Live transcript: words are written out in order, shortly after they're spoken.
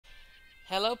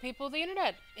Hello, people of the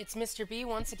internet. It's Mr. B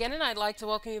once again, and I'd like to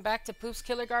welcome you back to Poof's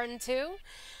Killergarten 2.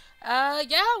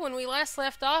 Yeah, when we last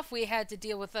left off, we had to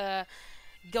deal with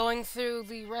going through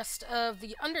the rest of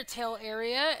the Undertale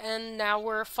area, and now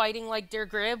we're fighting like Dear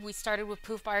Grib. We started with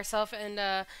Poof by herself, and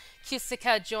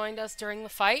Kisika joined us during the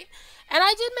fight. And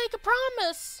I did make a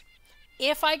promise.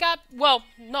 If I got... Well,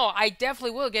 no, I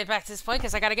definitely will get back to this point,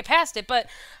 because I gotta get past it, but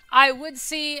I would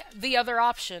see the other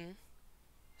option.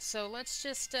 So let's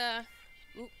just,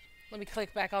 let me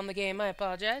click back on the game. I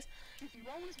apologize. If you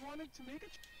always wanted to make it...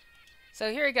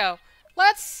 So here we go.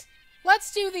 Let's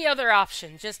do the other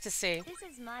option, just to see.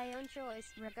 This is my own choice,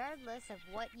 regardless of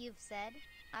what you've said.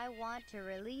 I want to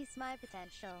release my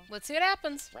potential. Let's see what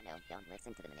happens. Well, no, don't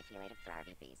listen to the manipulative for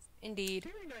RVPs. Indeed.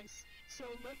 Very nice. So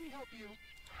let me help you.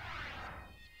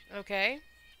 Okay.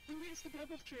 Release the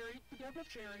deb of cherry, the deb of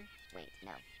cherry. Wait,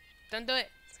 no. Don't do it.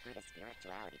 Screw the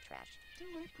spirituality trash. Too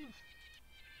late, Poof.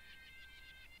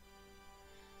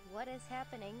 What is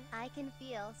happening? I can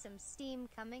feel some steam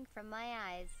coming from my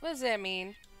eyes. What does that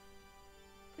mean?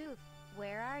 Poof,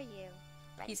 where are you?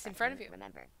 Right He's in front of you.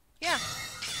 Remember. Yeah.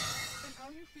 And how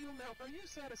you feel now? Are you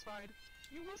satisfied?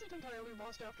 You wasn't entirely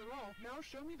lost after all. Now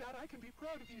show me that I can be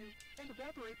proud of you and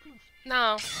evaporate Poof.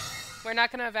 No. We're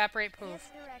not gonna evaporate Poof.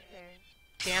 Yes, director.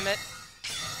 Damn it.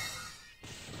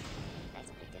 Nice,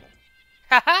 we did it.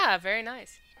 Haha, very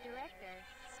nice. Director,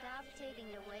 stop taking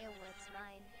away what's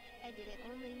mine. I did it,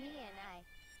 only me and I.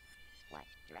 What,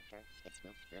 director? It's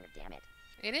Poof, damn it.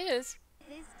 It is.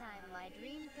 This time my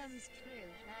dream comes true.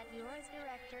 Not yours,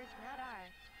 director, not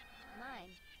ours. Mine.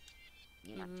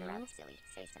 You knocked her out, silly.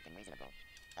 Say something reasonable.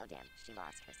 Oh damn, she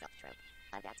lost her self-trope.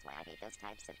 That's why I hate those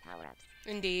types of power-ups.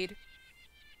 Indeed.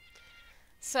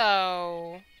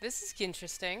 So, this is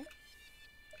interesting.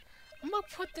 I'm gonna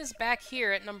put this back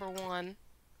here at number 1.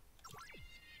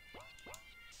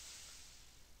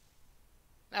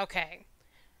 Okay.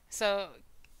 So,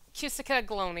 Kisika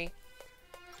Glony.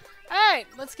 Alright,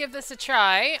 let's give this a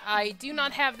try. I do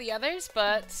not have the others,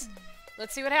 but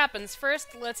let's see what happens. First,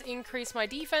 let's increase my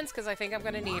defense, because I think I'm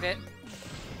gonna need it.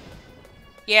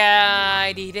 Yeah,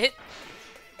 I need it.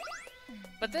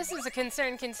 But this is a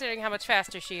concern considering how much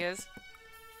faster she is.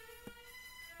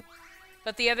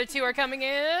 But the other two are coming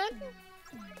in?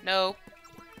 No.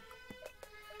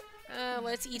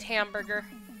 Let's eat hamburger,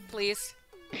 please.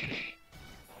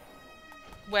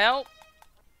 Well.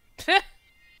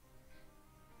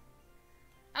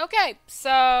 Okay,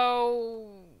 so...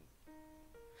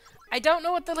 I don't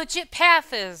know what the legit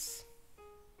path is.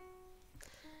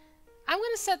 I'm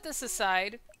going to set this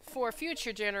aside for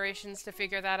future generations to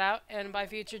figure that out. And by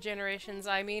future generations,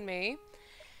 I mean me.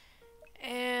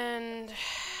 And...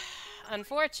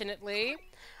 unfortunately,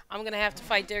 I'm going to have to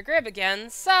fight Dear Grib again.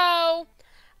 So,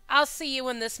 I'll see you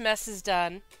when this mess is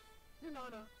done.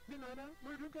 Banana,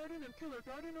 Murder Garden, and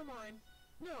Killergarten are mine.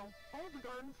 No, all the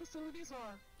garden facilities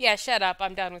are. Yeah, shut up.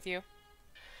 I'm done with you.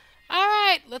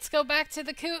 Alright, let's go back to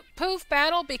the Poof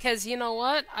battle, because you know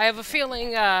what? I have a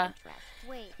feeling,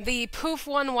 the Poof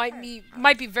one might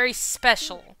be very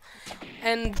special.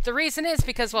 And the reason is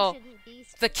because, well,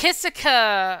 the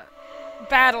Kisika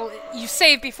battle, you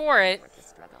saved before it,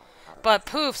 but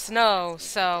Poof's no,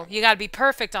 so you gotta be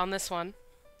perfect on this one.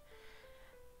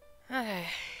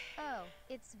 Oh,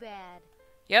 it's bad.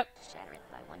 Yep. Shatter it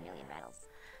by 1 million rattles.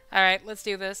 Alright, let's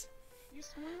do this. You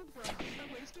spoiled bro.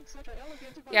 I wasted such an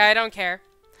elegant device. Yeah, I don't care.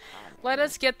 Let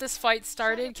us get this fight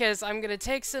started, because I'm gonna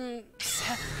take some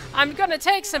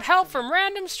help from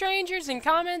random strangers and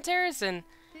commenters, and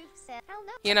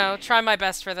you know, try my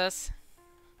best for this.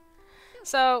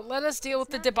 So let us deal with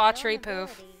the debauchery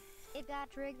Poof. It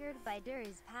got triggered by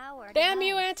Dur's power. Damn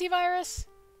you, antivirus!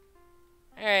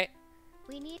 Alright.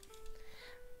 We need...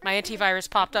 My antivirus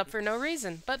popped up for no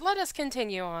reason, but let us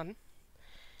continue on.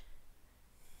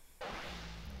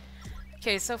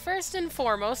 Okay, so first and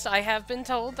foremost, I have been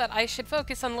told that I should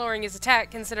focus on lowering his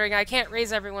attack, considering I can't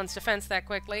raise everyone's defense that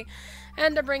quickly,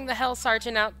 and to bring the Hell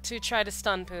Sergeant out to try to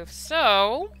stun Poof.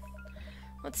 So,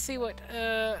 let's see what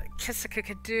Kisika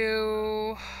could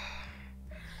do.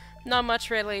 Not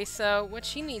much, really, so what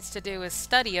she needs to do is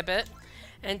study a bit.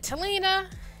 And Talina,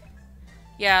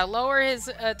 yeah, lower his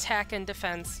attack and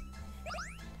defense.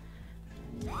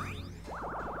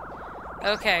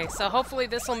 Okay, so hopefully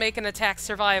this will make an attack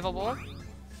survivable.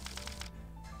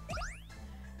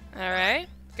 Alright,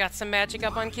 got some magic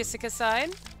up on Kisika's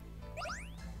side.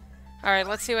 Alright,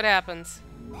 let's see what happens.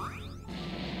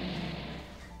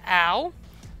 Ow.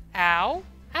 Ow.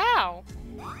 Ow.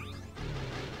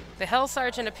 The Hell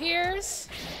Sergeant appears.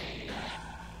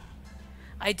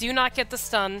 I do not get the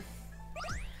stun.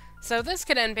 So this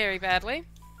could end very badly.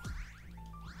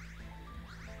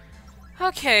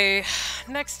 Okay,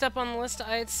 next up on the list,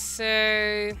 I'd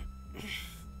say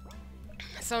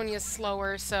Sonia's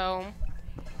slower, so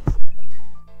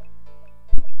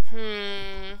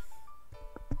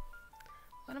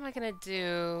what am I gonna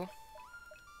do?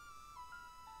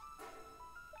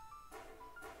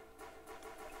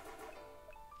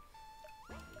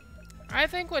 I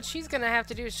think what she's gonna have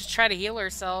to do is just try to heal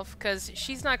herself, because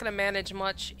she's not gonna manage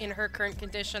much in her current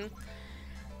condition.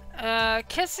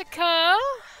 Kissika,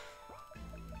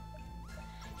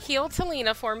 heal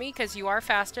Talina for me, because you are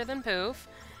faster than Poof.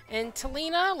 And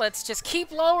Talina, let's just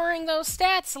keep lowering those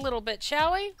stats a little bit,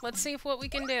 shall we? Let's see what we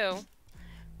can do.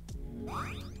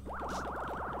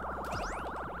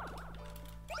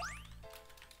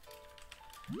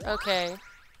 Okay,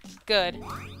 good.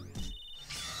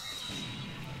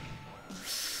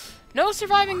 No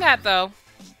surviving that, though.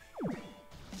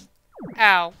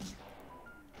 Ow.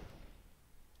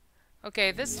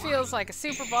 Okay, this feels like a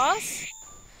super boss.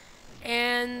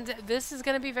 And this is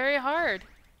going to be very hard.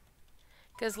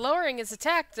 Because lowering his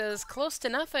attack does close to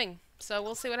nothing. So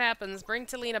we'll see what happens. Bring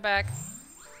Talina back.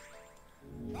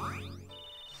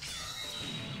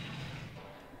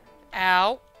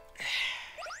 Ow.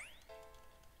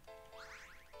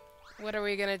 What are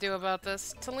we going to do about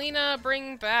this? Talina,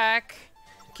 bring back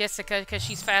Kissika, because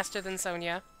she's faster than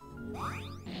Sonia.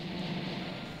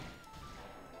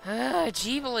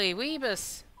 Jeebly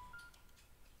Weebus.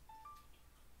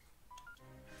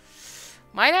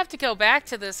 Might have to go back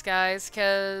to this, guys,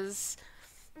 because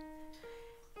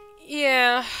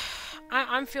yeah,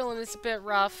 I'm feeling this a bit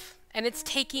rough, and it's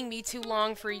taking me too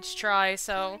long for each try,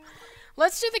 so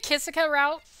let's do the Kissika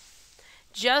route,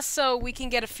 just so we can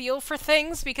get a feel for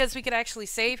things, because we could actually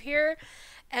save here.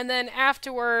 And then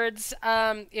afterwards,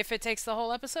 if it takes the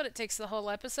whole episode, it takes the whole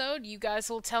episode. You guys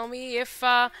will tell me if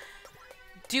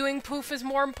doing Poof is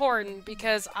more important,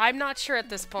 because I'm not sure at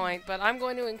this point, but I'm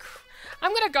going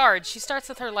to guard. She starts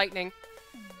with her lightning.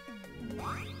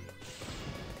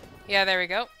 Yeah, there we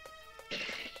go.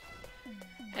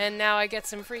 And now I get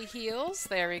some free heals.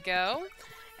 There we go.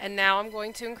 And now I'm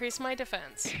going to increase my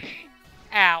defense.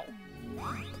 Ow.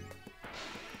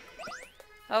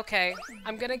 Okay,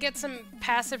 I'm gonna get some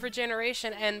passive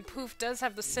regeneration, and Poof does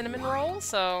have the cinnamon roll,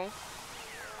 so...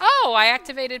 Oh, I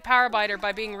activated Power Biter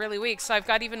by being really weak, so I've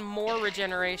got even more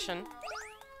regeneration.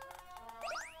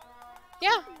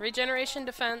 Yeah, regeneration,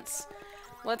 defense.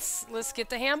 Let's get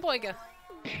the Hamboiga.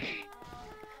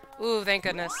 Ooh, thank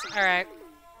goodness. Alright.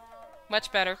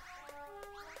 Much better.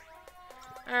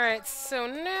 Alright, so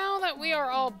now that we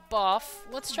are all buff,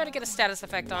 let's try to get a status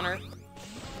effect on her.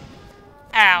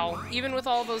 Ow. Even with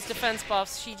all those defense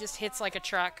buffs, she just hits like a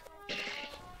truck.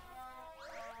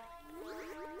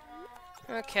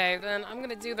 Okay, then I'm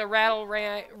gonna do the rattle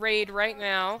raid right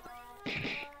now.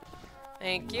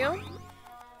 Thank you.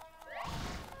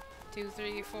 2,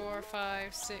 3, 4,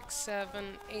 5, 6, 7,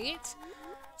 8.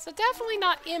 So definitely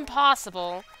not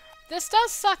impossible. This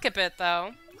does suck a bit,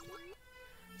 though.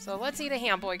 So let's eat a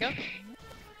Hamboiga.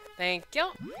 Thank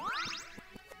you.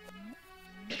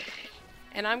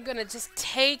 And I'm gonna just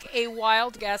take a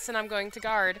wild guess, and I'm going to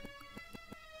guard.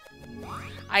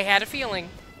 I had a feeling.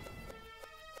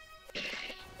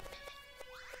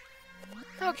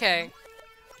 Okay.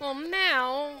 Well,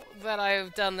 now that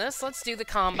I've done this, let's do the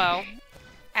combo.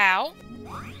 Ow.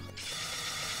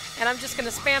 And I'm just gonna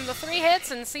spam the 3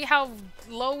 hits and see how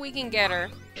low we can get her.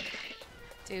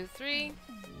 2, 3.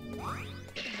 1.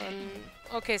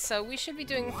 Okay, so we should be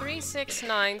doing 3, 6,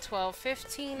 9, 12,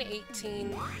 15,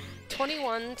 18,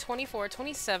 21, 24,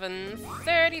 27,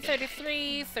 30,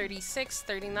 33, 36,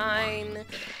 39,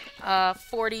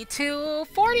 42,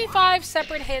 45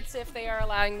 separate hits if they are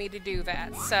allowing me to do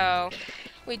that. So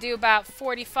we do about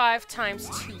 45 times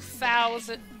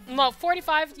 2,000. No,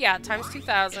 45, yeah, times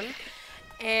 2,000.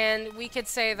 And we could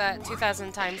say that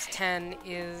 2,000 times 10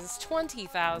 is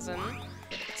 20,000.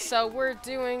 So we're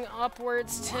doing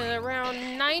upwards to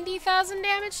around 90,000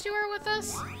 damage to her with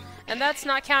this. And that's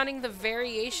not counting the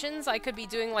variations. I could be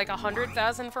doing like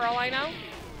 100,000 for all I know.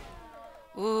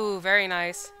 Ooh, very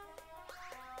nice.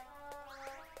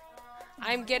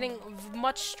 I'm getting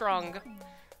much strong.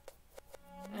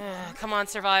 Come on,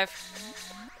 survive.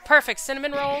 Perfect,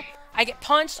 cinnamon roll. I get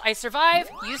punched, I survive,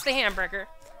 use the hamburger.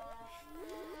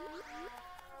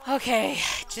 Okay,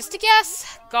 just a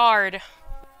guess. Guard.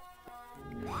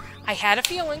 I had a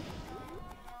feeling.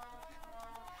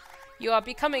 You are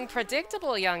becoming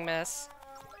predictable, young miss.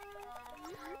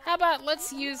 How about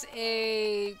let's use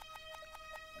a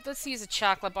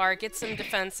chocolate bar, get some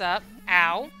defense up.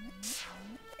 Ow.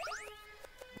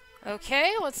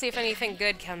 Okay, let's see if anything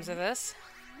good comes of this.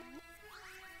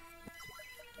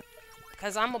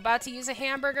 Because I'm about to use a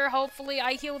hamburger. Hopefully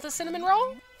I heal with a cinnamon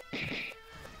roll.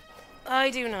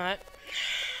 I do not.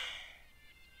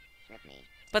 Rip me.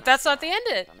 But that's not the end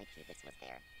of it. Only Cupid's was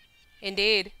there.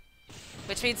 Indeed.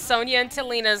 Which means Sonia and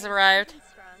Talina's arrived.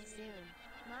 Strong soon.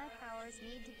 My powers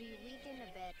need to be weakened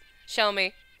a bit. Show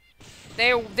me.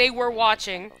 They were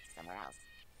watching. Both somewhere else.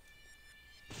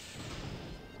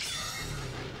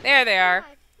 There they are.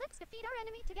 Let's defeat our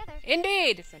enemy together.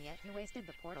 Indeed. Sonia, you wasted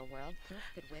the portal world. Poof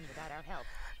could win without our help.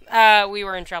 We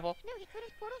were in trouble. No, he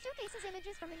couldn't. Portal showcases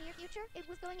images from the near future. It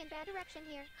was going in bad direction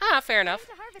here. Ah, fair enough.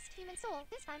 Time to harvest human soul.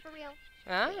 This time for real.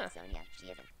 Ah. Wait, Sonia, she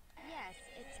isn't. Yes,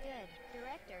 it's good.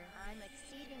 Director, I'm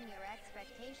exceeding your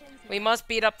expectations. We must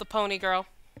beat up the pony girl.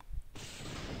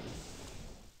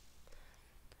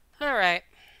 Alright.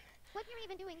 What you're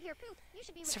even doing here, Poof? You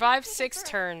should be Survive taken 6 first.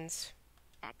 turns.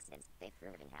 Accidents, they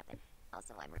proven happen.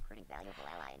 Also, I'm recruiting valuable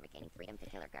ally and regaining freedom to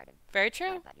Killergarten. Very What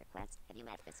true. about your quest? Have you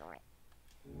met Visora?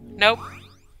 Nope.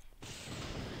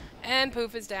 And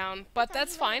Poof is down. But Tell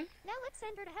that's you later. fine. Now let's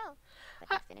send her to hell. But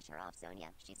don't finish her off, Sonia.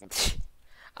 She's important.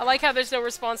 I like how there's no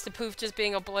response to Poof just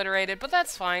being obliterated, but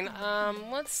that's fine.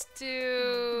 Let's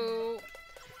do...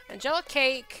 Angelic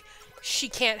Cake. She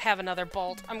can't have another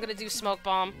bolt. I'm gonna do Smoke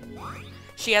Bomb.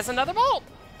 She has another bolt!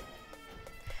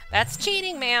 That's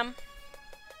cheating, ma'am.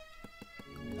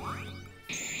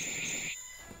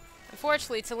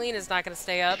 Unfortunately, Talina's not gonna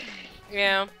stay up.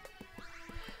 Yeah.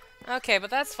 Okay, but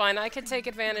that's fine. I can take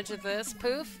advantage of this.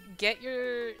 Poof, get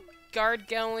your guard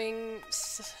going.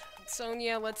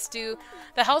 Sonia, let's do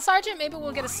the Hell Sergeant. Maybe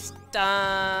we'll get a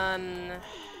stun.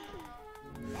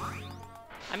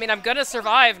 I mean, I'm gonna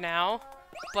survive now,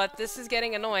 but this is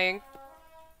getting annoying.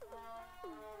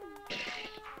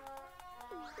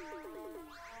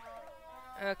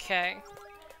 Okay.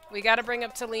 We gotta bring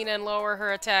up Talina and lower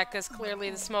her attack, because clearly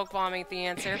the smoke bomb ain't the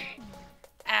answer.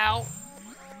 Ow.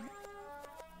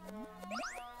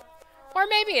 Or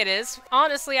maybe it is.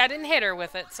 Honestly, I didn't hit her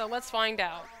with it, so let's find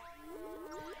out.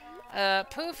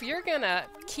 Poof, you're gonna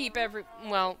keep every...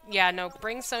 Well, yeah, no.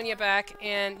 Bring Sonia back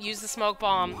and use the smoke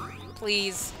bomb.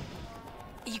 Please.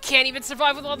 You can't even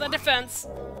survive with all that defense.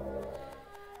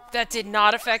 That did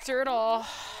not affect her at all.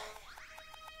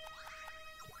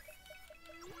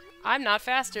 I'm not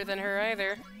faster than her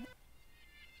either.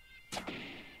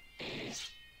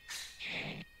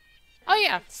 Oh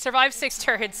yeah, survive 6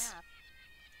 turns.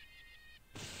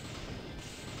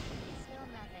 Still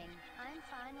nothing. I'm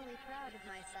finally proud of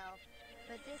myself.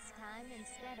 But this time,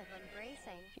 instead of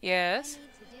embracing, Yes. I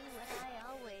need to do what I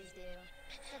always do.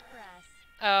 Suppress.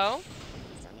 Oh,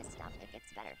 Sonia, stop. It gets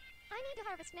better. I need to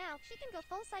harvest now. She can go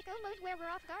full psycho mode where we're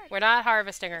off guard. we're not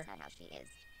harvesting her. That's not how she is.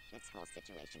 This whole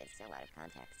situation is so out of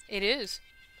context. It is.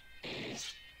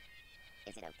 Is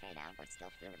it okay now or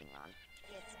still proving wrong?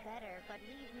 It's better, but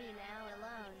leave me now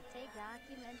alone. Take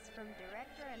documents from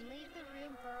director and leave the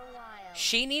room for a while.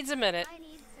 She needs a minute. I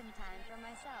need some time for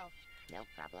myself. No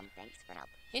problem. Thanks for help.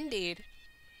 Indeed.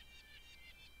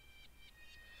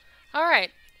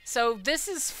 Alright, so this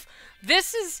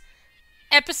is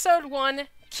episode 1,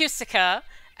 Cusica,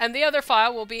 and the other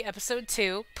file will be episode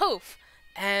 2, Poof.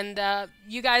 And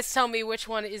you guys tell me which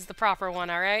one is the proper one,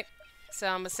 alright? So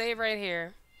I'm gonna save right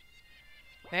here.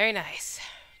 Very nice.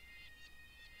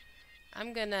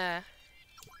 I'm gonna...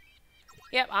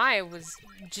 Yep, I was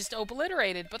just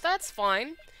obliterated, but that's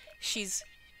fine. She's,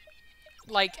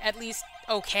 like, at least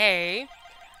okay.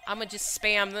 I'm gonna just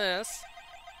spam this.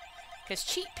 Because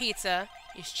cheap pizza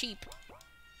is cheap.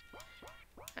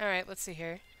 Alright, let's see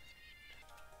here.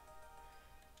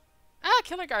 Ah,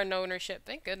 Killergarten ownership.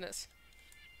 Thank goodness.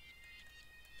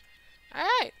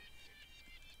 Alright.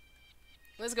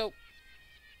 Let's go.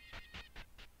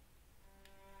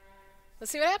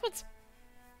 Let's see what happens.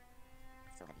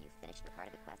 So have you finished the part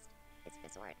of the quest? Is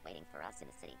Visora waiting for us in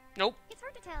the city? Nope. It's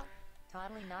hard to tell.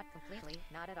 Totally not completely,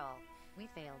 not at all. We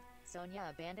failed. Sonia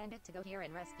abandoned it to go here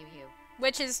and rescue you.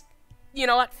 Which is, you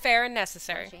know what, fair and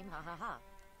necessary. Shame, ha ha ha.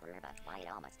 Remember why it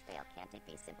all must fail. Can't it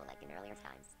be simple like in earlier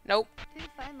times? Nope. Poof,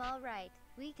 I'm alright.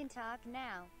 We can talk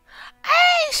now.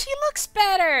 Hey, she looks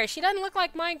better. She doesn't look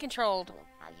like mind controlled. Cool.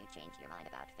 How you changed your mind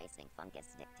about facing Fungus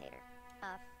Dictator?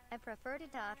 I prefer to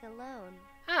talk alone.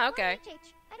 Ah, okay.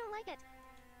 HH, I don't like it.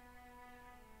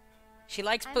 She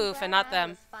likes I'm Poof and glad not them.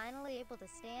 I was finally able to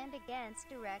stand against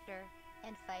Director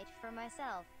and fight for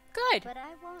myself. Good. But I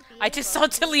won't be I just able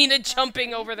saw to Talina defeat jumping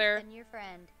Fungus over there. and your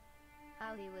friend.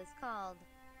 How he was called.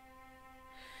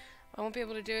 I won't be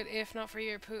able to do it if not for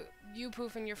your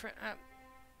Poof and your friend.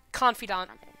 Confidant.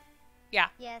 Confident. Yeah.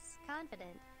 Yes,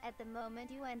 confident. At the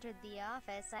moment you entered the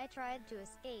office, I tried to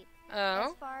escape Oh.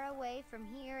 as far away from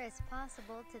here as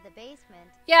possible to the basement.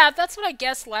 Yeah, that's what I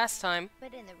guessed last time.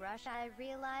 But in the rush, I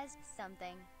realized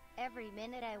something. Every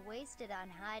minute I wasted on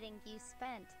hiding, you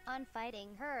spent on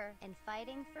fighting her and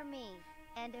fighting for me.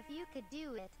 And if you could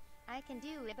do it, I can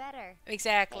do it better.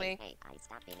 Exactly. Hey, I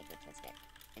stop being egotistic.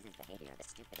 This is behavior of a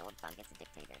stupid old fungus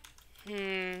dictator.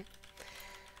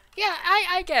 Yeah,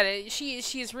 I get it.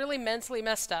 She's really mentally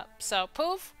messed up. So,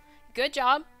 Poof, good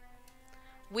job.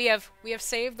 We have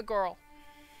saved the girl.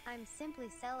 I'm simply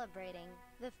celebrating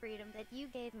the freedom that you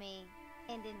gave me,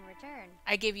 and in return,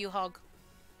 I gave you a hug.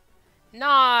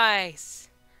 Nice.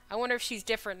 I wonder if she's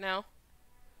different now.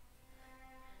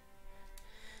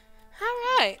 All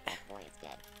right. that boy is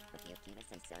dead. With you, Cubus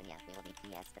and Sonia, we will be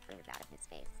PS the fruit out of his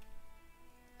face.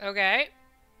 Okay.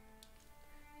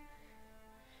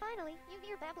 Finally,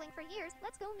 you're babbling for years.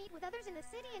 Let's go meet with others in the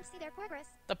city and see their progress.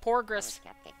 The progress.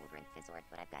 Cupcake will bring Fizzord,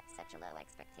 but I've got such a low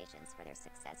expectations for their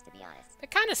success, to be honest. They're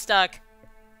kind of stuck.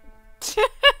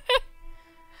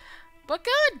 But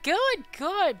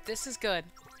good. This is good.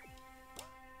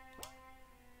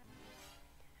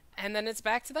 And then it's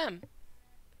back to them.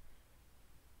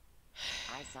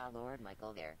 I saw Lord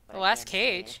Michael there. But Well, that's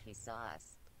Cage. He saw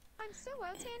us. I'm so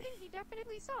outstanding, he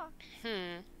definitely saw.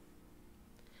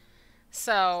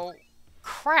 So,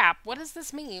 crap, what does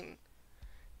this mean?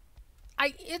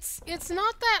 It's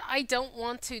not that I don't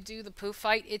want to do the Poof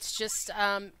fight, it's just,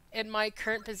 in my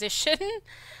current position,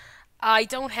 I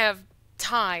don't have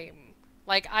time.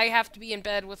 Like, I have to be in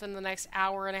bed within the next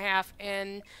hour and a half,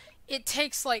 and it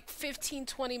takes like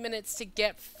 15-20 minutes to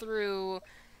get through,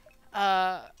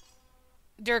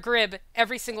 Der Grib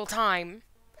every single time.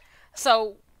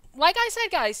 So, like I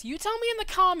said, guys, you tell me in the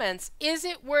comments, is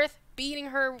it worth beating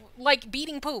her, like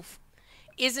beating Poof?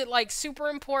 Is it like super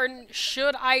important?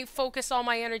 Should I focus all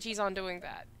my energies on doing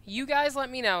that? You guys let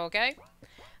me know, okay?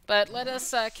 But let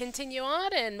us continue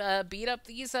on and beat up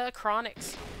these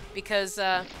chronics. Because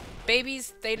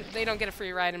babies, they don't get a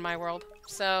free ride in my world.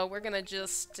 So we're gonna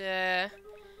just get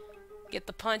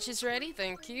the punches ready,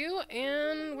 thank you.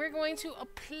 And we're going to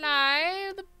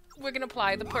apply the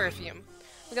perfume.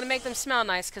 We're gonna make them smell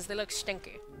nice because they look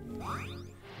stinky.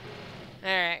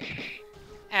 Alright.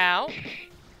 Ow.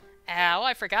 Ow,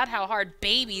 I forgot how hard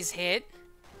babies hit.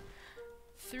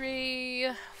 3,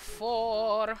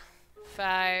 4,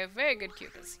 5. Very good,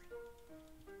 Cupus.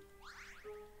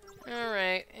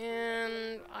 Alright,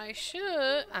 and I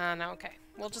should... no, okay.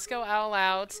 We'll just go all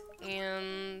out,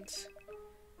 and...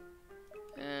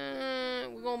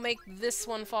 we'll make this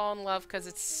one fall in love because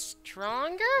it's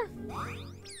stronger?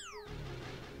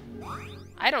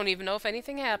 I don't even know if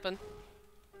anything happened.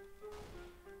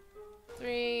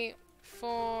 3,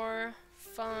 4,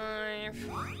 5...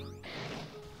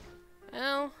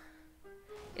 Well...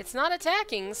 It's not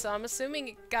attacking, so I'm assuming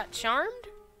it got charmed?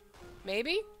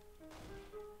 Maybe?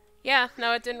 Yeah,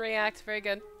 no, it didn't react. Very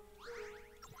good.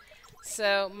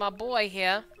 So, my boy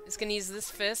here is going to use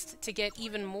this fist to get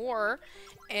even more,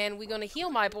 and we're going to heal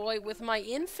my boy with my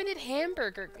infinite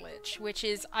hamburger glitch, which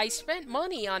is I spent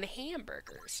money on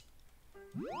hamburgers.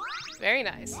 Very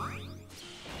nice.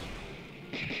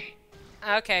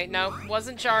 Okay, no,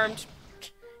 wasn't charmed.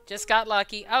 Just got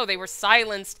lucky. Oh, they were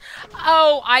silenced.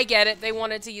 Oh, I get it. They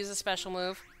wanted to use a special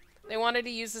move. They wanted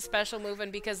to use a special move, and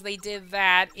because they did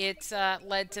that, it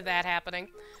led to that happening.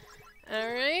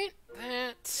 Alright,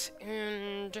 that,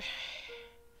 and...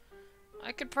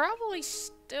 I could probably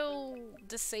still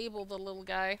disable the little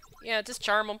guy. Yeah, just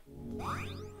charm him.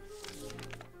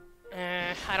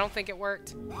 I don't think it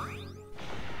worked.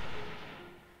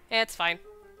 It's fine.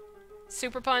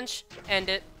 Super punch, end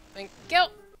it. Thank you.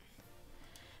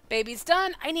 Baby's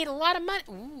done. I need a lot of money.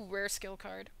 Ooh, rare skill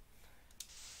card.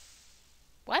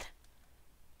 What?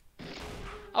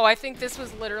 Oh, I think this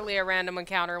was literally a random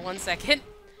encounter. 1 second.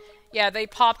 Yeah, they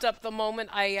popped up the moment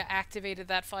I activated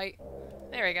that fight.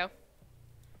 There we go.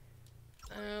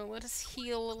 Let us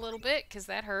heal a little bit, because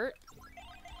that hurt.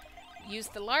 Use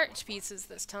the large pieces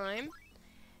this time.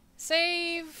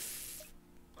 Save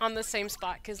on the same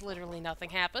spot, because literally nothing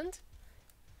happened.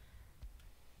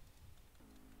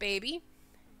 Baby.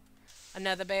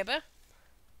 Another baby.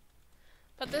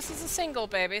 But this is a single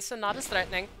baby, so not as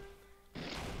threatening.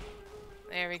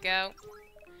 There we go.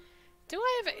 Do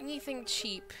I have anything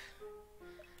cheap?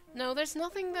 No, there's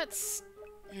nothing that's...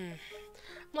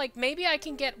 Like, maybe I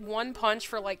can get one punch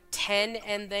for, like, 10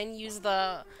 and then use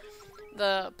the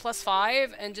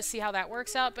 +5 and just see how that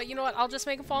works out. But you know what? I'll just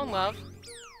make them fall in love.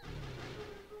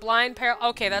 Blind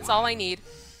okay, that's all I need.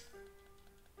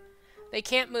 They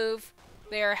can't move.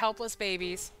 They are helpless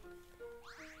babies.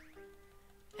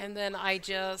 And then I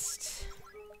just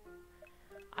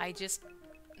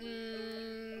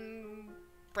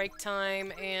break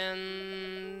time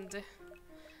and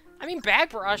I mean bag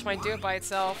barrage might do it by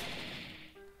itself.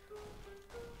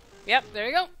 Yep, there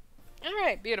you go.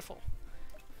 Alright, beautiful.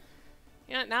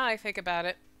 Yeah, now I think about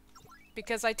it.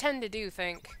 Because I tend to do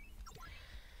think.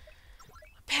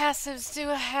 Passives do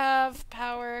have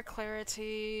power,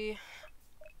 clarity.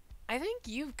 I think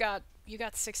you got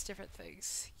 6 different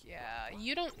things. Yeah,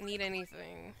 you don't need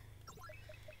anything.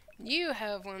 You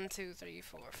have 1, 2, 3,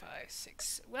 4, 5,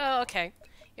 6. Well, okay.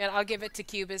 Yeah, I'll give it to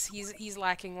Cubus. He's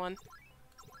lacking one.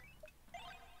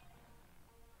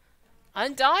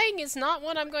 Undying is not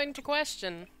one I'm going to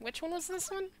question. Which one was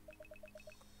this one?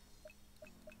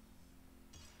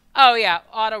 Oh yeah,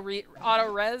 auto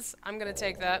res. I'm gonna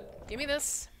take that. Give me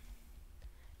this.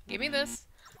 Give me this.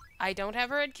 I don't have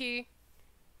a red key.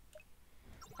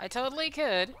 I totally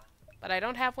could, but I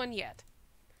don't have one yet.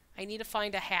 I need to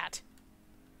find a hat.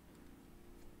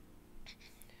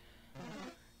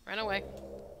 Run away.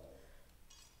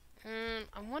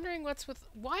 I'm wondering what's with...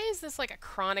 Why is this like a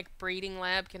chronic breeding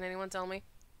lab? Can anyone tell me?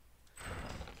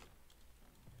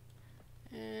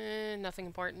 Nothing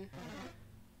important.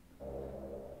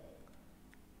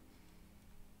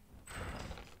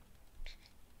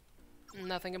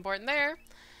 Nothing important there.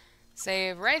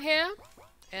 Save right here.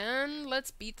 And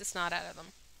let's beat the snot out of them.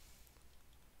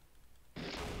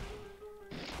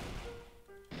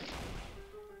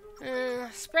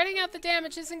 Spreading out the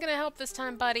damage isn't gonna help this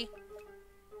time, buddy.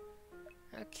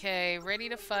 Okay, ready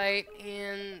to fight,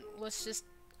 and let's just...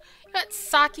 You know what?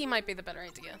 Saki might be the better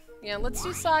idea. Yeah, let's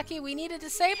do Saki. We need to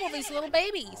disable these little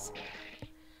babies.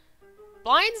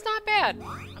 Blind's not bad.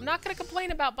 I'm not gonna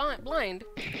complain about blind.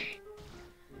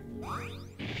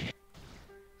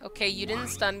 Okay, you didn't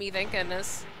stun me, thank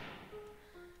goodness.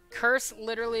 Curse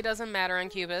literally doesn't matter on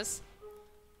Cubus.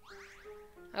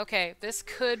 Okay, this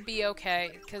could be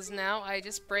okay, because now I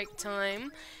just break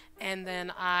time, and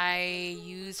then I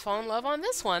use Fall in Love on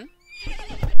this one.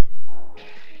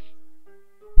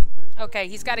 Okay,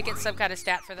 he's got to get some kind of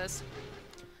stat for this.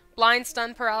 Blind,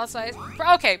 stun, paralyzed.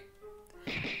 Okay.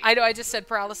 I know I just said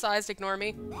paralyzed, ignore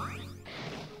me.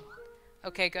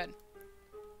 Okay, good.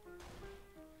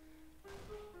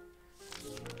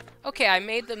 Okay, I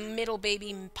made the middle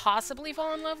baby possibly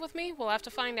fall in love with me. We'll have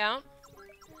to find out.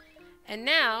 And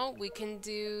now we can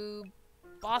do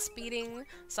boss beating.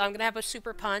 So I'm going to have a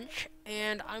super punch.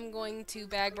 And I'm going to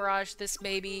bag barrage this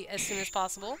baby as soon as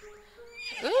possible.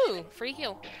 Ooh, free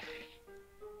heal.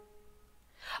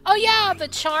 Oh yeah, the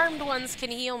charmed ones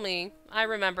can heal me. I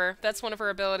remember. That's one of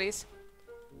her abilities.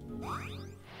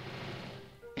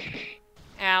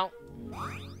 Ow.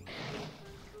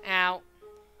 Ow.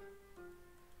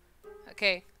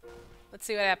 Okay, let's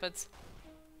see what happens.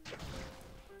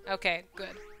 Okay,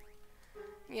 good.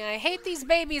 Yeah, I hate these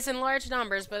babies in large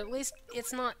numbers, but at least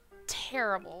it's not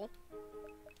terrible.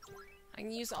 I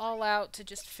can use All Out to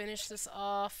just finish this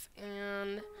off,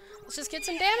 and let's just get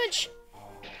some damage.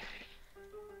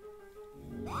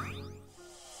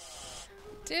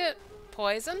 Do it.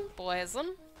 Poison,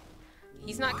 poison.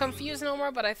 He's not confused no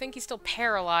more, but I think he's still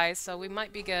paralyzed, so we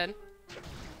might be good.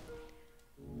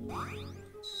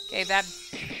 Okay,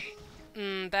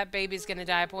 that baby's gonna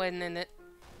die poison in it.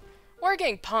 Or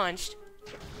getting punched.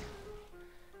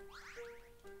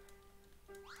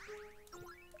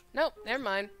 Nope, never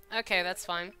mind. Okay, that's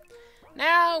fine.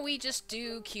 Now we just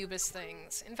do Cubus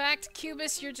things. In fact,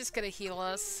 Cubus, you're just gonna heal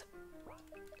us.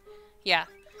 Yeah,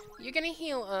 you're gonna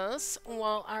heal us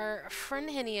while our friend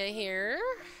Hinia here,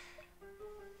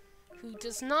 who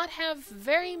does not have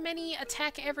very many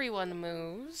attack everyone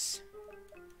moves.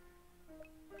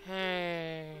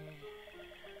 Hey.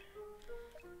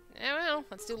 Yeah, well,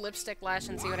 let's do Lipstick Lash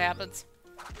and see what happens.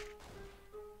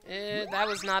 That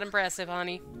was not impressive,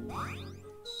 honey.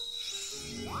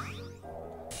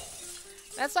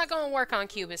 That's not going to work on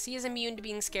Cubus. He is immune to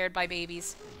being scared by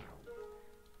babies.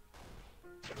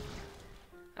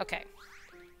 Okay.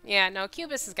 Yeah, no,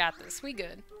 Cubus has got this. We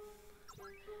good.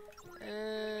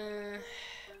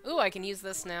 Ooh, I can use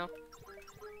this now.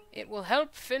 It will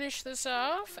help finish this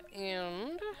off,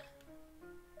 and...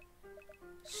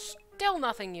 Still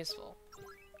nothing useful.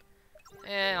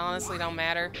 Honestly don't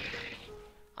matter.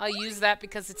 I'll use that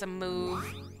because it's a move.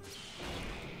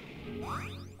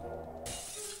 Oh,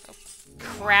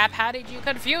 crap, how did you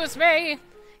confuse me?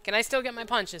 Can I still get my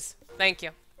punches? Thank you.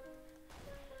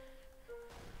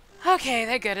 Okay,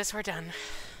 thank goodness we're done.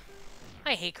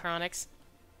 I hate chronics.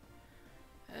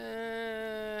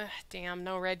 Damn,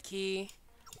 no red key.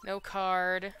 No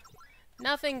card.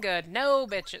 Nothing good. No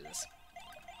bitches.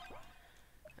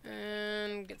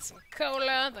 And get need some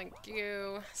cola. Thank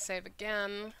you. Save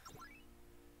again.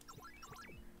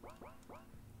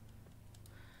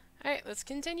 Alright, let's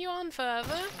continue on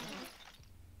further.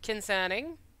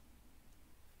 Concerning.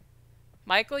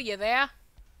 Michael, you there?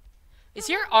 Is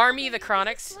your army the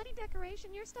Chronics? Bloody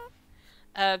decoration, your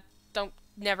stuff? Don't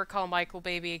never call Michael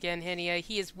baby again, Hinia.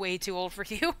 He is way too old for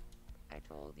you. I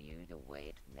told you to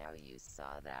wait. Now you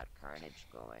saw that carnage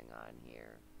going on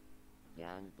here.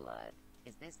 Young blood.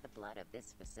 Is this the blood of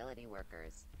this facility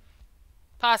workers?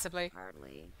 Possibly.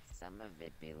 Hardly. Some of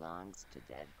it belongs to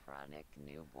dead chronic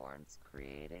newborns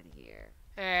created here.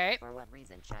 Alright. For what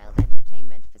reason child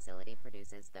entertainment facility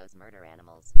produces those murder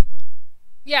animals?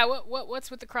 Yeah, what's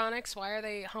with the Chronics? Why are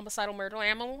they homicidal murder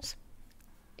animals?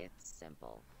 It's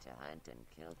simple. To hunt and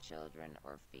kill children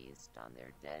or feast on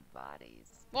their dead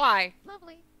bodies. Why?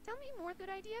 Lovely. Tell me more good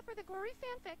idea for the gory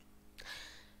fanfic.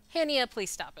 Hinia,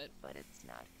 please stop it. But it's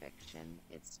not fiction,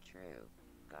 it's true.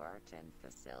 Garten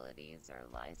facilities are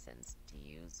licensed to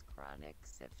use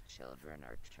chronics if children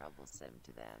are troublesome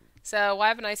to them. So, why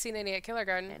haven't I seen any at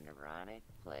Killergarten? An ironic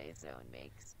play zone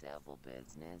makes double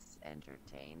business,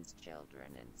 entertains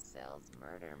children, and sells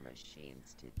murder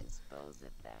machines to dispose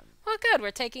of them. Well, good,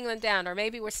 we're taking them down, or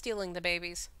maybe we're stealing the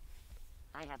babies.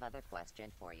 I have other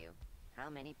question for you. How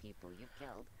many people you've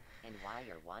killed, and why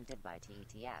you're wanted by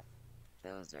TTF?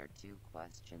 Those are two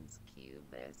questions,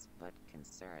 Cubis, but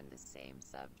concern the same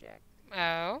subject.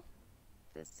 Oh?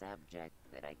 The subject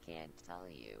that I can't tell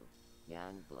you,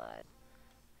 young blood.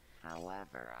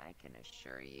 However, I can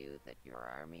assure you that your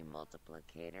army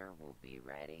multiplicator will be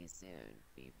ready soon.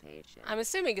 Be patient. I'm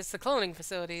assuming it's the cloning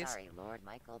facilities. Sorry, Lord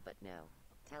Michael, but no.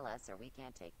 Tell us or we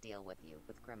can't deal with you,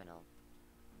 with criminal.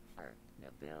 Art,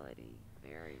 nobility,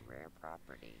 very rare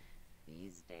property.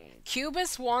 These days.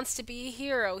 Cubis wants to be a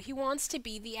hero. He wants to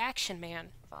be the action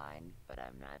man. Fine, but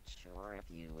I'm not sure if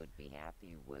you would be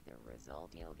happy with the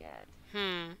result you'll get.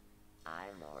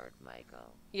 I, Lord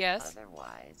Michael, Yes?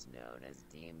 otherwise known as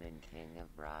Demon King of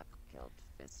Rock, killed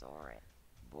Fisorit,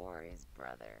 Bori's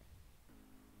brother.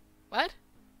 What?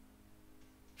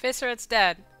 Fisserit's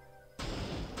dead. It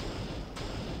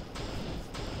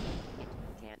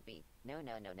can't be. No.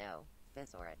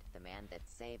 Fisorit, the man that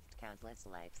saved countless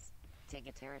lives. Take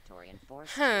a territory and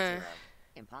force to 0.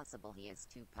 Impossible, he is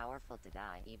too powerful to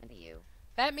die, even to you.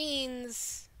 That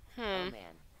means... Oh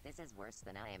man, this is worse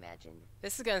than I imagined.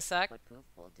 This is gonna suck. What Poof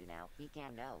will do now, he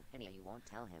can't know. And you won't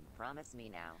tell him. Promise me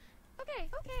now. Okay.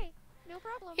 No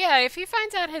problem. Yeah, if he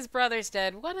finds out his brother's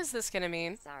dead, what is this gonna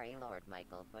mean? Sorry, Lord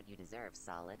Michael, but you deserve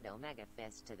solid Omega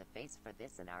Fist to the face for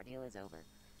this and our deal is over.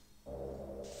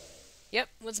 Yep,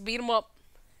 let's beat him up.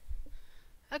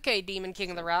 Okay, Demon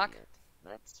King of the Rock.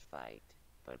 Let's fight.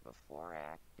 But before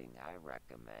acting, I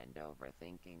recommend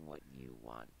overthinking what you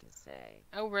want to say.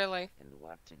 Oh, really? And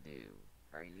what to do.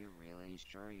 Are you really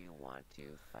sure you want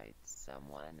to fight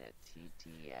someone at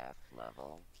TTF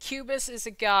level? Cubis is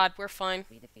a god. We're fine.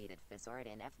 We defeated Fisorit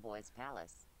in F-Boy's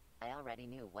palace. I already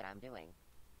knew what I'm doing.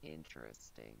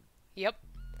 Interesting. Yep.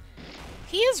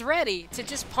 He is ready to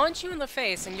just punch you in the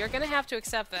face, and you're gonna have to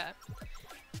accept that.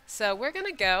 So we're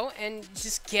gonna go and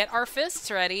just get our fists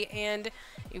ready, and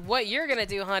what you're gonna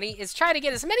do, honey, is try to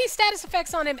get as many status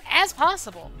effects on him as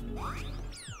possible.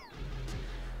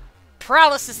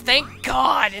 Paralysis, thank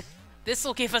God! This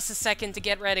will give us a second to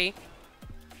get ready.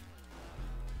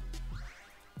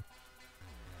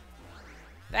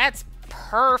 That's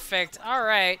perfect.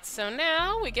 Alright, so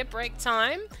now we get break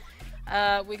time.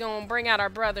 We're gonna bring out our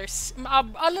brother,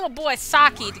 our little boy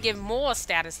Saki, to give more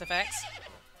status effects.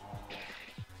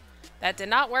 That did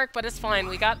not work, but it's fine.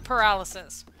 We got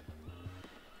paralysis.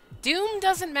 Doom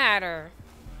doesn't matter.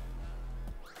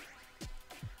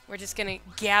 We're just gonna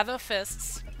gather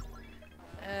fists.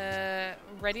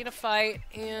 Ready to fight.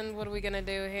 And what are we gonna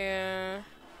do here?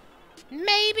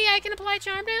 Maybe I can apply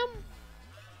Charm to him?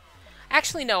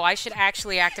 Actually, no. I should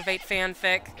actually activate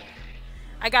Fanfic.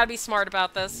 I gotta be smart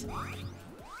about this.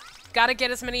 Gotta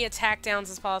get as many attack downs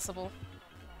as possible.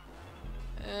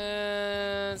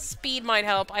 Speed might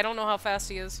help. I don't know how fast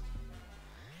he is.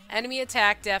 Enemy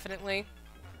attack, definitely.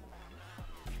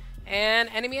 And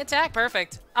enemy attack,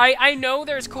 perfect. I know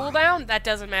there's cooldown. That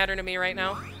doesn't matter to me right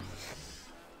now.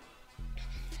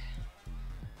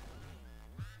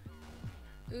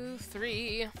 Ooh,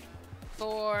 3,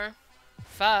 4,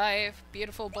 5.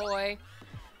 Beautiful boy.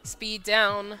 Speed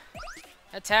down.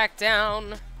 Attack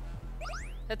down.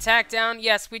 Attack down.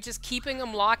 Yes, we're just keeping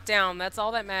him locked down. That's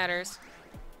all that matters.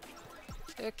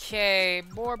 Okay,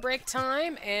 more break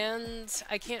time, and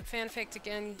I can't fanfic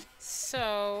again,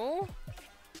 so...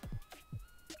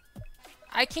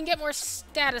 I can get more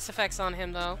status effects on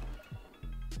him, though.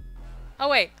 Oh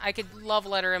wait, I could love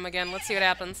letter him again. Let's see what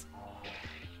happens.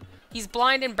 He's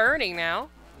blind and burning now.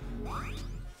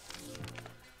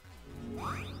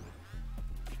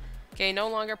 Okay, no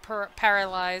longer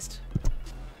paralyzed.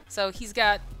 So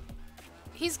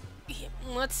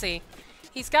let's see.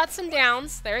 He's got some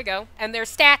downs. There we go. And they're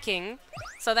stacking.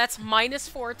 So that's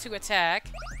 -4 to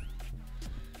attack.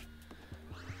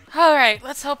 Alright,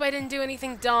 let's hope I didn't do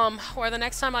anything dumb. Or the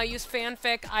next time I use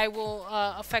fanfic, I will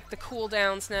affect the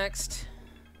cooldowns next.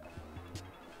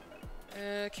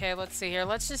 Okay, let's see here.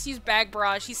 Let's just use Bag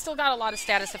Barrage. He's still got a lot of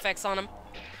status effects on him.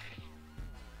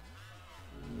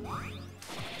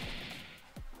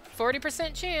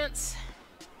 40% chance.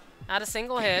 Not a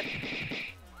single hit.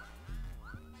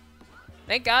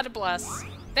 Thank God to bless.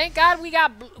 Thank God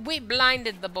we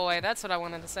blinded the boy. That's what I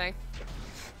wanted to say.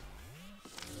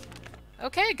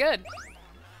 Okay, good.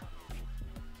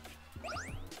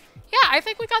 Yeah, I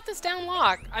think we got this down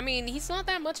lock. I mean, he's not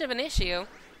that much of an issue.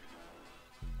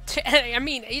 I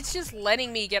mean, it's just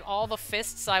letting me get all the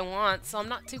fists I want, so I'm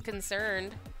not too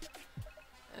concerned.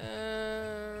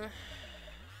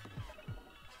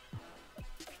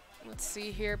 Let's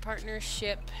see here.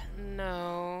 Partnership.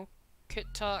 No. Kit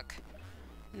talk.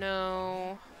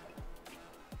 No.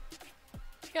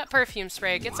 Got perfume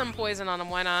spray. Get some poison on him.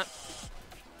 Why not?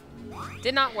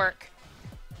 Did not work.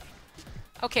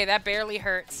 Okay, that barely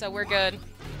hurt, so we're good.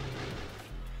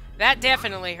 That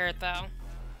definitely hurt, though.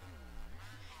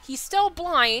 He's still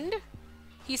blind.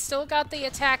 He's still got the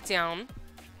attack down.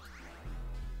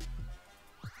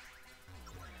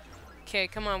 Okay,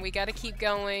 come on. We gotta keep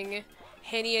going.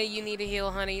 Henia, you need to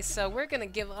heal, honey. So we're gonna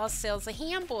give ourselves a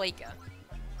hamburger.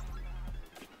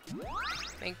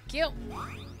 Thank you.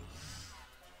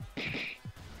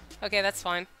 Okay, that's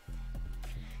fine.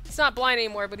 He's not blind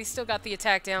anymore, but he's still got the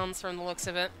attack downs from the looks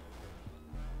of it.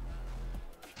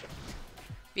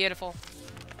 Beautiful.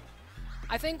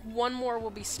 I think one more will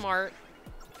be smart.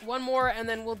 One more, and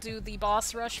then we'll do the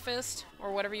boss rush fist,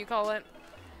 or whatever you call it.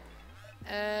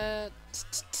 I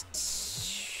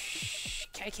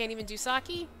can't even do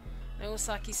Saki? No,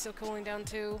 Saki's still cooling down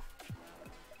too.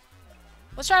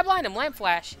 Let's try to blind him. Lamp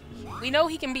Flash. We know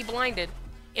he can be blinded.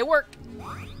 It worked.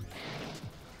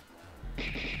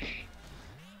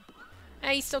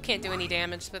 He still can't do any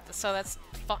damage, but so that's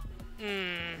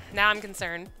now I'm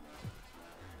concerned.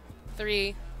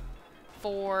 3,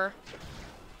 4.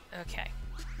 Okay.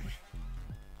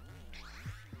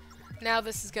 Now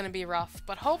this is gonna be rough,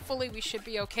 but hopefully we should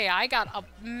be okay. I got a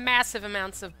massive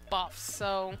amounts of buffs,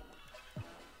 so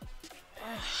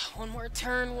one more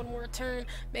turn, one more turn.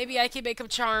 Maybe I can make him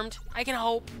charmed. I can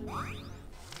hope.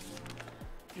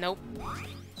 Nope.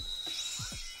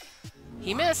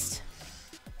 He missed.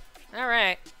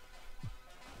 Alright.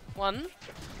 1,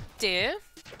 2,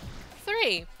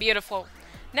 3. Beautiful.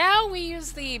 Now we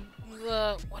use the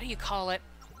what do you call it?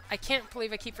 I can't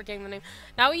believe I keep forgetting the name.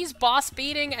 Now we use boss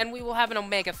beating and we will have an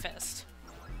Omega Fist.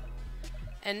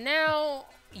 And now,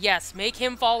 yes, make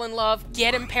him fall in love.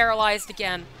 Get him paralyzed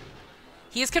again.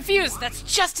 He is confused. That's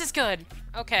just as good.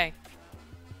 Okay.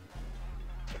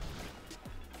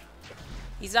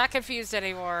 He's not confused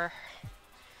anymore.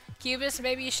 Cubus,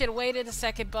 maybe you should have waited a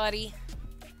second, buddy.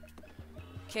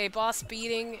 Okay, boss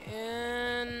beating,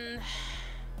 and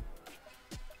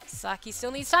Saki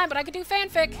still needs time, but I could do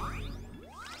fanfic.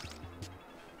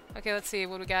 Okay, let's see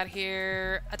what we got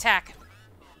here. Attack.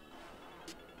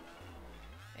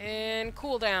 And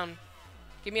cooldown.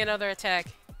 Give me another attack.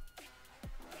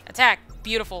 Attack.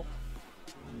 Beautiful.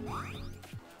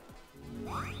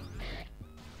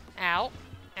 Ow.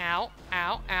 Ow.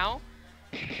 Ow. Ow.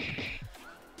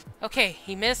 Okay,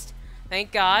 he missed.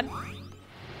 Thank God.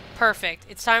 Perfect.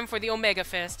 It's time for the Omega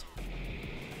Fist.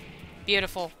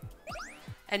 Beautiful.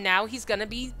 And now he's gonna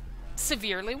be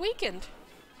severely weakened.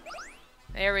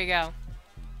 There we go.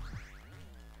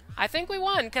 I think we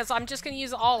won, because I'm just gonna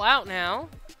use All Out now.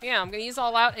 Yeah, I'm gonna use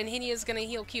All Out, and Henia's gonna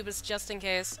heal Cubus just in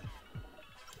case.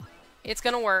 It's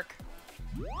gonna work.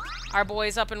 Our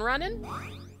boy's up and running.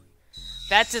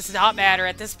 That does not matter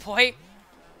at this point.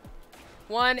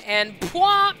 1 and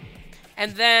pwah!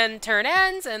 And then turn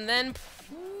ends, and then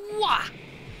pwah!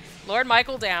 Lord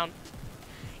Michael down.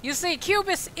 You see,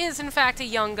 Cubus is in fact a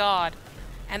young god.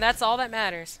 And that's all that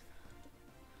matters.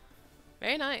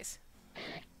 Very nice.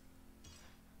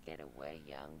 Get away,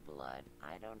 young blood.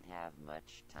 I don't have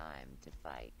much time to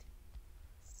fight.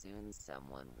 Soon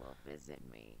someone will visit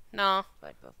me. No.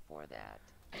 But before that...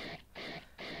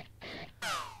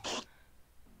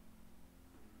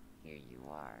 Here you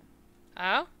are.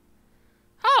 Oh?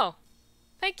 Oh!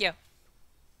 Thank you.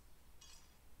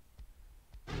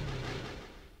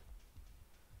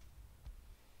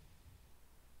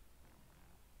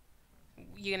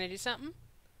 You gonna do something?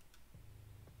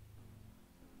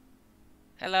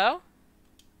 Hello?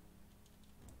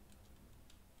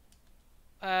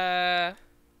 Do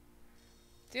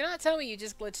not tell me you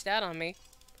just glitched out on me.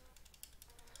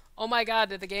 Oh my god,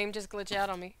 did the game just glitch out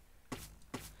on me?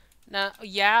 No,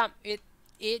 yeah,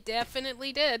 it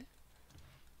definitely did.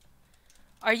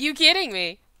 Are you kidding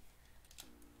me?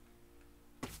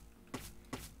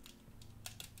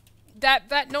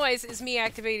 That noise is me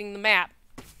activating the map.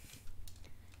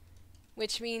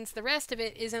 Which means the rest of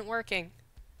it isn't working.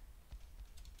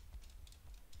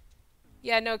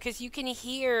 Yeah, no, because you can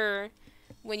hear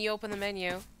when you open the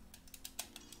menu.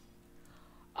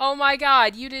 Oh my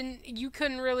god, you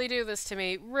couldn't really do this to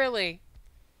me. Really.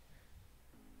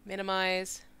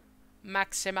 Minimize.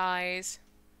 Maximize.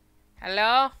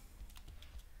 Hello?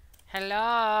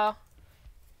 Hello?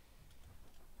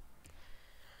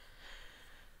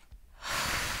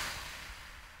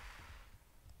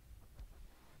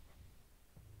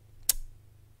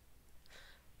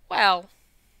 Well,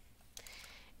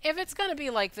 if it's gonna be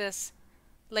like this,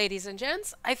 ladies and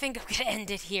gents, I think I'm gonna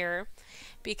end it here.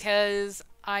 Because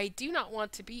I do not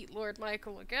want to beat Lord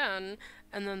Michael again,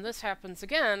 and then this happens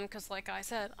again, because like I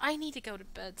said, I need to go to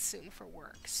bed soon for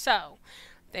work. So,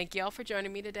 thank you all for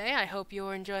joining me today. I hope you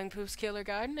are enjoying Poof's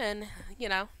Killergarten and, you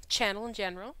know, channel in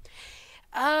general.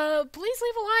 Please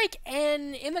leave a like,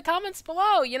 and in the comments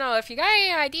below, you know, if you got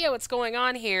any idea what's going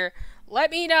on here, let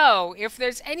me know. If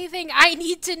there's anything I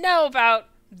need to know about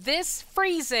this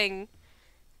freezing,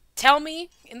 tell me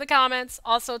in the comments.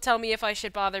 Also, tell me if I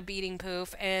should bother beating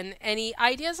Poof, and any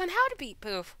ideas on how to beat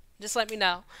Poof. Just let me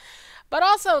know. But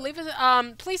also, leave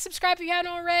a, please subscribe if you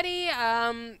haven't already.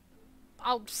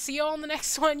 I'll see you all in the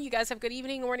next one. You guys have a good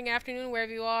evening, morning, afternoon,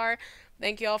 wherever you are.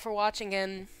 Thank you all for watching,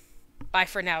 and bye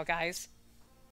for now, guys.